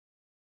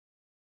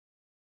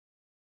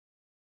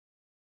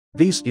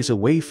This is a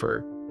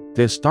wafer,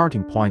 the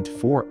starting point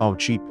for all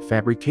chip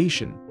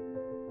fabrication.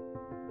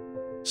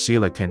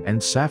 Silicon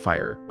and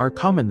sapphire are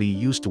commonly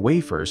used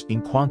wafers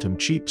in quantum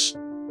chips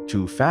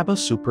to fab a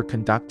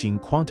superconducting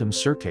quantum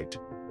circuit.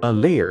 A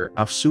layer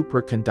of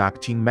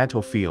superconducting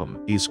metal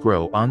film is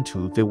grown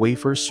onto the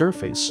wafer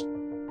surface.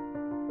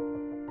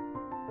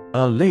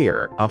 A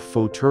layer of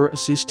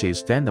photoresist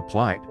is then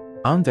applied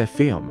on the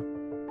film.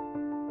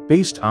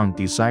 Based on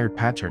desired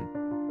pattern,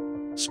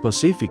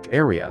 specific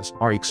areas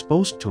are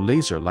exposed to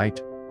laser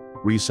light,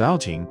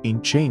 resulting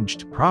in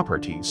changed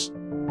properties.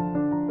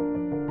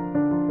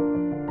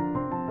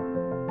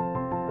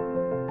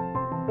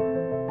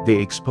 The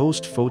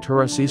exposed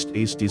photoresist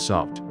is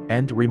dissolved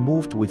and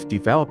removed with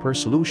developer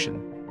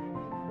solution,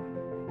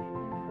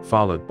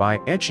 followed by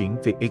etching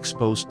the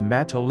exposed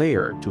metal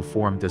layer to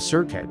form the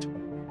circuit.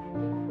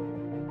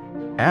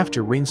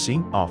 After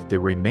rinsing off the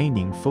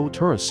remaining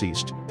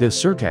photoresist, the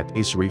circuit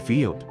is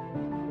refilled.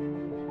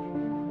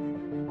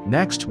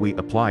 Next, we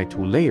apply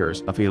 2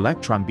 layers of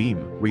electron beam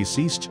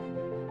resist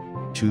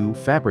to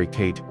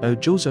fabricate a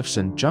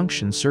Josephson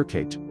junction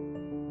circuit.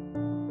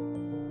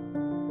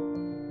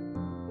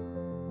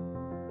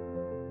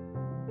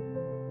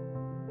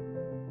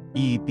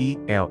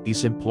 EBL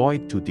is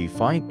employed to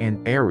define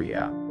an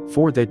area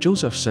for the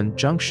Josephson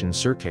junction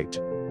circuit,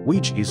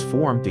 which is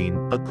formed in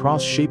a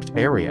cross-shaped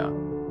area.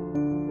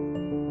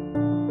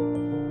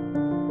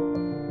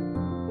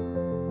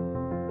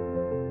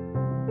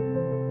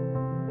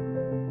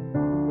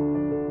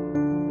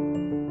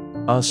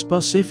 A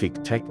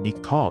specific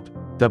technique called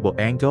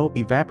double-angle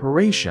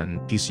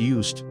evaporation is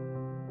used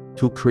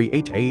to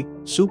create a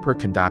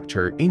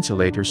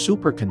superconductor-insulator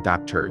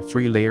superconductor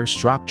 3-layer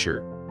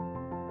structure,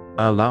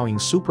 allowing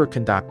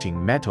superconducting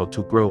metal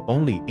to grow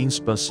only in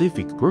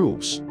specific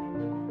grooves.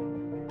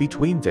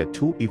 Between the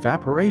 2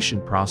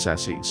 evaporation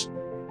processes,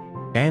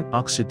 an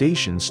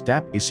oxidation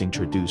step is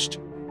introduced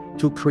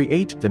to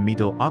create the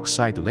middle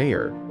oxide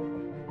layer.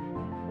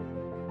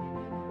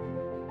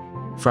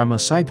 From a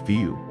side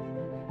view,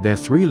 the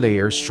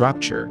 3-layer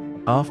structure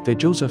of the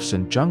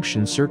Josephson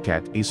junction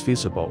circuit is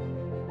visible.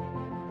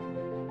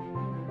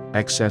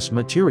 Excess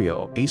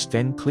material is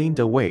then cleaned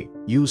away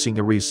using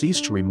a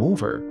resist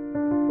remover.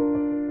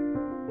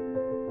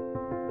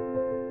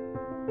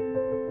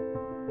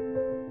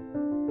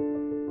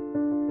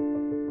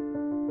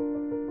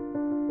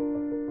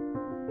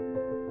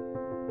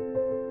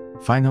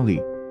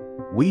 Finally,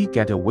 we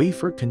get a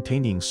wafer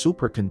containing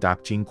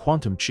superconducting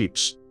quantum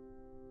chips.